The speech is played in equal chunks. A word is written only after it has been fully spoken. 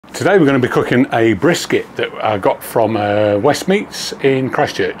Today we're going to be cooking a brisket that I got from West Meats in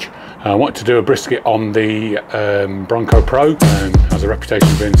Christchurch. I want to do a brisket on the Bronco Pro, has a reputation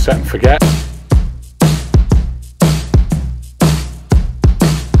of being set and forget.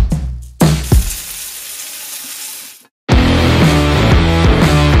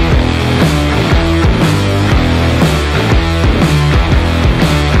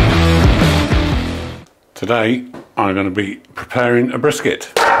 Today I'm going to be preparing a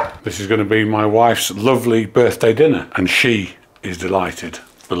brisket. This is going to be my wife's lovely birthday dinner and she is delighted,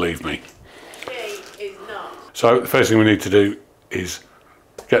 believe me. She is not. So the first thing we need to do is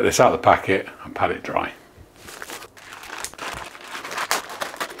get this out of the packet and pat it dry.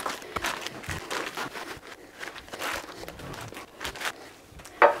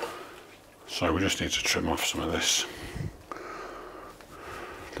 So we just need to trim off some of this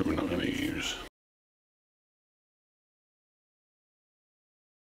that we're not going to use.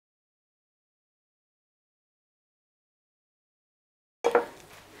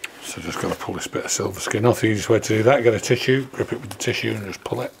 So just got to pull this bit of silver skin off. The easiest way to do that, get a tissue, grip it with the tissue and just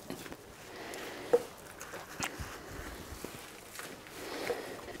pull it.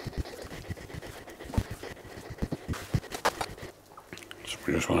 So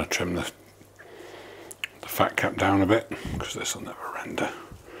we just want to trim the fat cap down a bit because this will never render.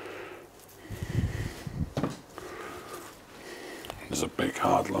 There's a big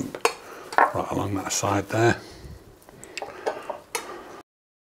hard lump right along that side there.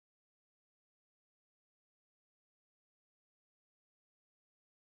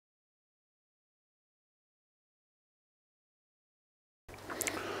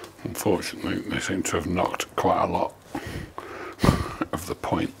 Unfortunately, they seem to have knocked quite a lot of the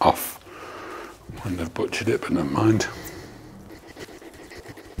point off when they've butchered it, but never mind.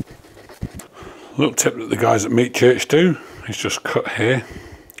 A little tip that the guys at Meat Church do is just cut here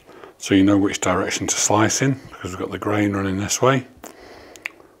so you know which direction to slice in, because we've got the grain running this way.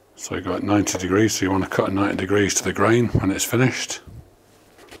 So you've got 90 degrees, so you want to cut 90 degrees to the grain when it's finished.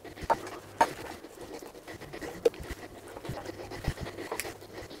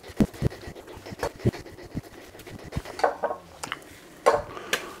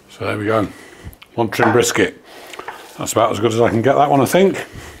 So there we go, one trim brisket. That's about as good as I can get that one, I think.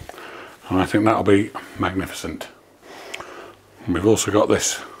 And I think that'll be magnificent. And we've also got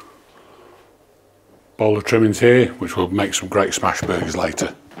this bowl of trimmings here, which will make some great smash burgers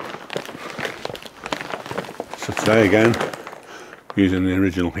later. So today again, using the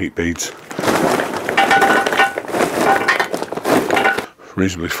original heat beads.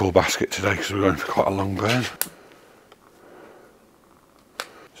 Reasonably full basket today because we're going for quite a long burn.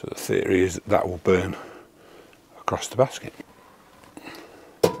 So the theory is that that will burn across the basket.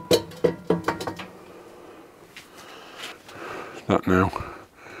 That now,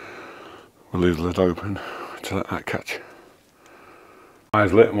 we'll leave the lid open to let that catch.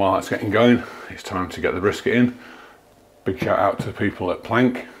 Eyes lit, and while that's getting going, it's time to get the brisket in. Big shout out to the people at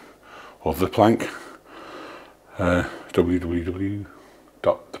Plank, or The Plank,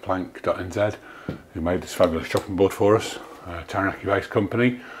 www.theplank.nz, who made this fabulous chopping board for us. Taranaki based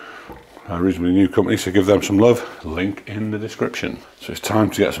company, a reasonably new company, so give them some love. Link in the description. So it's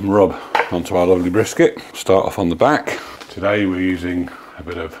time to get some rub onto our lovely brisket. Start off on the back. Today we're using a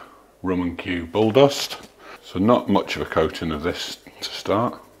bit of rum and Q bull dust, so not much of a coating of this to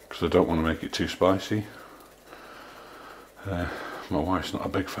start because I don't want to make it too spicy. My wife's not a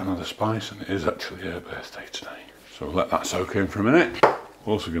big fan of the spice and it is actually her birthday today, so we'll let that soak in for a minute.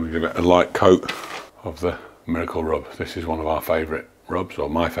 We're also going to give it a light coat of the Miracle Rub. This is one of our favourite rubs, or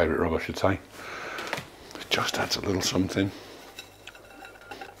my favourite rub I should say. It just adds a little something.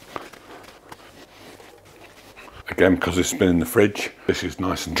 Again, because it's been in the fridge, this is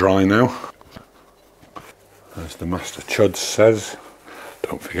nice and dry now. As the Master Chud says,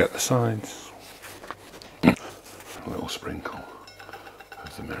 don't forget the sides. A little sprinkle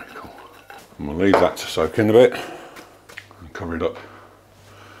of the Miracle. And we'll leave that to soak in a bit and cover it up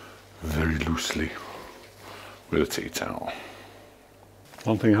very loosely with a tea towel.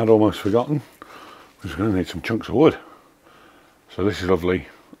 One thing I had almost forgotten was we're going to need some chunks of wood. So this is lovely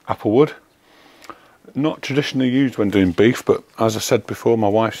apple wood. Not traditionally used when doing beef, but as I said before, my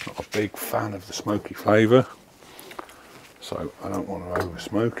wife's not a big fan of the smoky flavour, so I don't want to over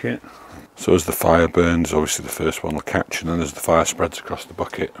smoke it. So as the fire burns, obviously the first one will catch, and then as the fire spreads across the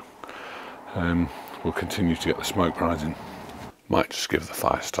bucket, we'll continue to get the smoke rising. Might just give the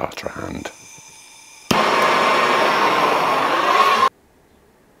fire starter a hand.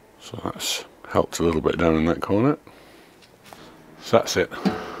 So that's helped a little bit down in that corner. So that's it.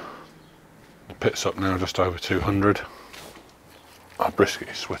 The pit's up now just over 200. Our brisket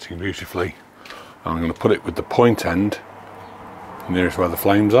is sweating beautifully. I'm going to put it with the point end nearest where the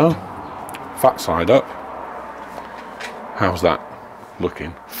flames are. Fat side up. How's that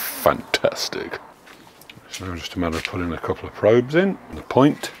looking? Fantastic. So now just a matter of putting a couple of probes in the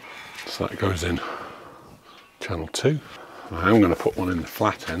point. So that goes in channel 2. I'm going to put one in the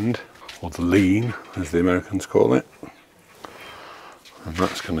flat end, or the lean as the Americans call it, and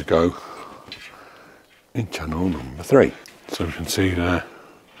that's going to go in channel number 3. So we can see there,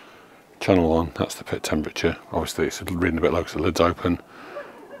 channel 1, that's the pit temperature. Obviously it's reading a bit low because the lid's open.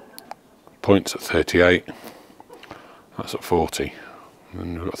 Point's at 38, that's at 40.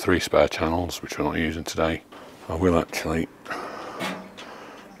 And we've got 3 spare channels which we're not using today. I will actually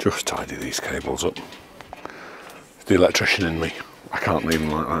just tidy these cables up. It's the electrician in me. I can't leave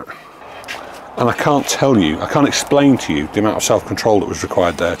them like that. And I can't tell you, I can't explain to you the amount of self-control that was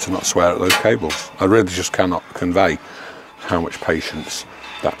required there to not swear at those cables. I really just cannot convey how much patience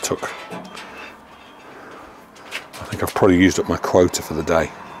that took. I think I've probably used up my quota for the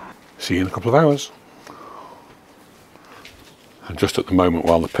day. See you in a couple of hours. And just at the moment,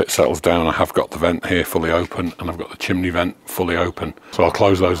 while the pit settles down, I have got the vent here fully open, and I've got the chimney vent fully open. So I'll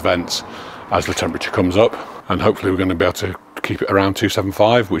close those vents as the temperature comes up, and hopefully we're going to be able to keep it around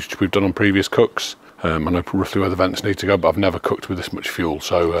 275, which we've done on previous cooks. I know roughly where the vents need to go, but I've never cooked with this much fuel,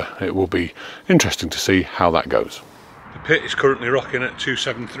 so it will be interesting to see how that goes. The pit is currently rocking at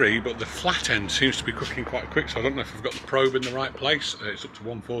 273, but the flat end seems to be cooking quite quick, so I don't know if I've got the probe in the right place. It's up to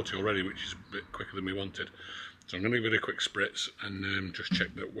 140 already, which is a bit quicker than we wanted. So I'm going to give it a quick spritz and just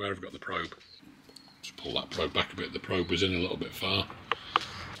check that where I've got the probe. Just pull that probe back a bit, the probe was in a little bit far.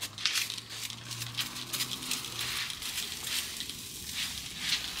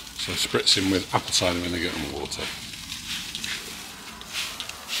 So spritzing with apple cider vinegar and water.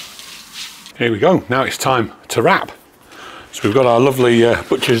 Here we go, now it's time to wrap. So we've got our lovely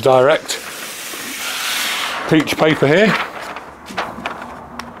Butcher's Direct peach paper here.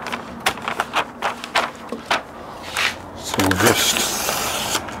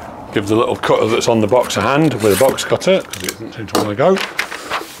 Just give the little cutter that's on the box a hand with a box cutter because it doesn't seem to want to go.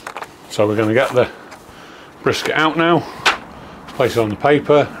 So we're going to get the brisket out now, place it on the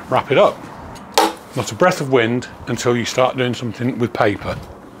paper, wrap it up. Not a breath of wind until you start doing something with paper.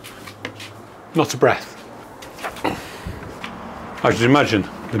 Not a breath. As you'd imagine,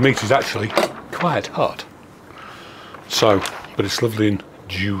 the meat is actually quite hot. So, but it's lovely and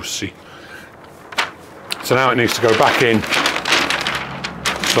juicy. So now it needs to go back in.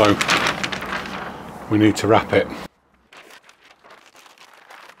 So we need to wrap it.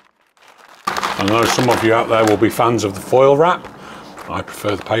 I know some of you out there will be fans of the foil wrap. I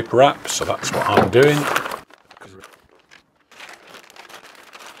prefer the paper wrap, so that's what I'm doing.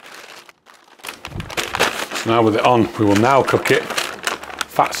 So now with it on, we will now cook it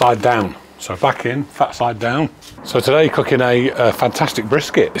fat side down. So back in, fat side down. So today cooking a fantastic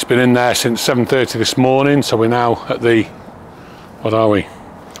brisket. It's been in there since 7:30 this morning, so we're now at the, what are we?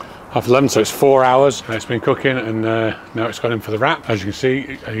 Half 11, so it's 4 hours. It's been cooking and now it's gone in for the wrap. As you can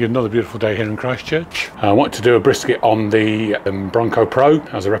see, another beautiful day here in Christchurch. I wanted to do a brisket on the Bronco Pro. It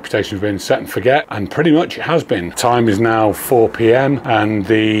has a reputation of being set and forget, and pretty much it has been. Time is now 4 PM and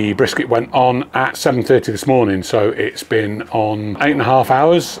the brisket went on at 7:30 this morning, so it's been on 8.5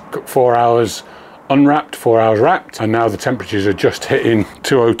 hours, cooked 4 hours unwrapped, 4 hours wrapped, and now the temperatures are just hitting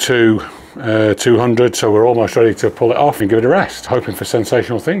 202, 200, so we're almost ready to pull it off and give it a rest, hoping for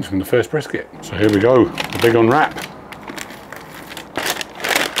sensational things from the first brisket. So here we go, the big unwrap.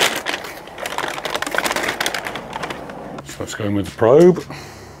 So let's go in with the probe.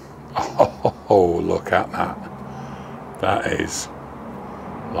 Oh, look at that. That is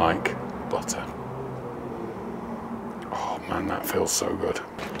like butter. Oh man, that feels so good.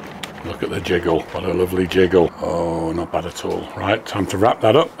 Look at the jiggle, what a lovely jiggle. Oh, not bad at all. Right, time to wrap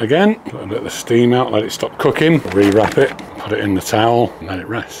that up again. Let a bit of the steam out, let it stop cooking. Re-wrap it, put it in the towel and let it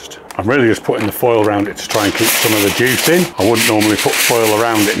rest. I'm really just putting the foil around it to try and keep some of the juice in. I wouldn't normally put foil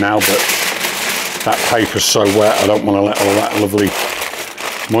around it now, but that paper's so wet, I don't want to let all that lovely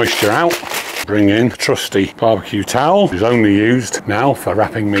moisture out. Bring in the trusty barbecue towel, which is only used now for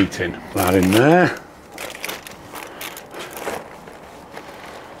wrapping meat in. That in there.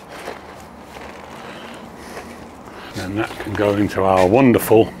 And that can go into our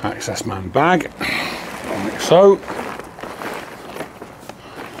wonderful Access Man bag, like so,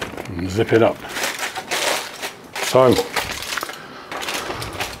 and zip it up. So,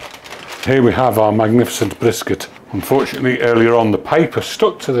 here we have our magnificent brisket. Unfortunately, earlier on the paper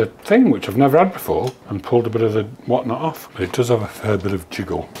stuck to the thing, which I've never had before, and pulled a bit of the whatnot off, but it does have a fair bit of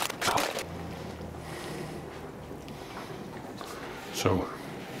jiggle. So,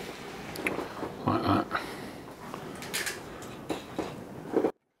 like that.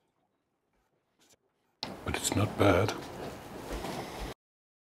 But it's not bad.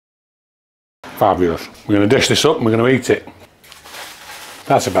 Fabulous. We're going to dish this up and we're going to eat it.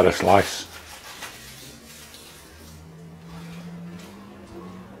 That's a better slice.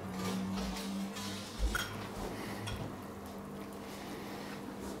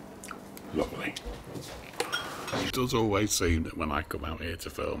 Lovely. It does always seem that when I come out here to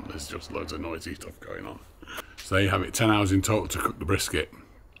film, there's just loads of noisy stuff going on. So there you have it, 10 hours in total to cook the brisket.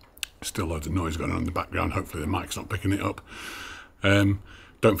 Still loads of noise going on in the background. Hopefully the mic's not picking it up.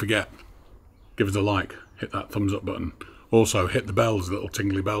 Don't forget, give us a like, hit that thumbs up button. Also hit the bell, there's a little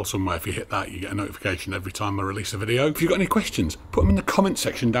tingly bell somewhere. If you hit that, you get a notification every time I release a video. If you've got any questions, put them in the comment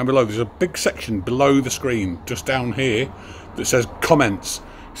section down below. There's a big section below the screen, just down here, that says comments.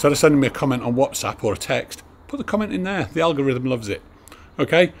 Instead of sending me a comment on WhatsApp or a text, put the comment in there. The algorithm loves it.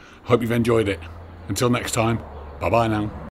 Okay, hope you've enjoyed it. Until next time, bye bye now.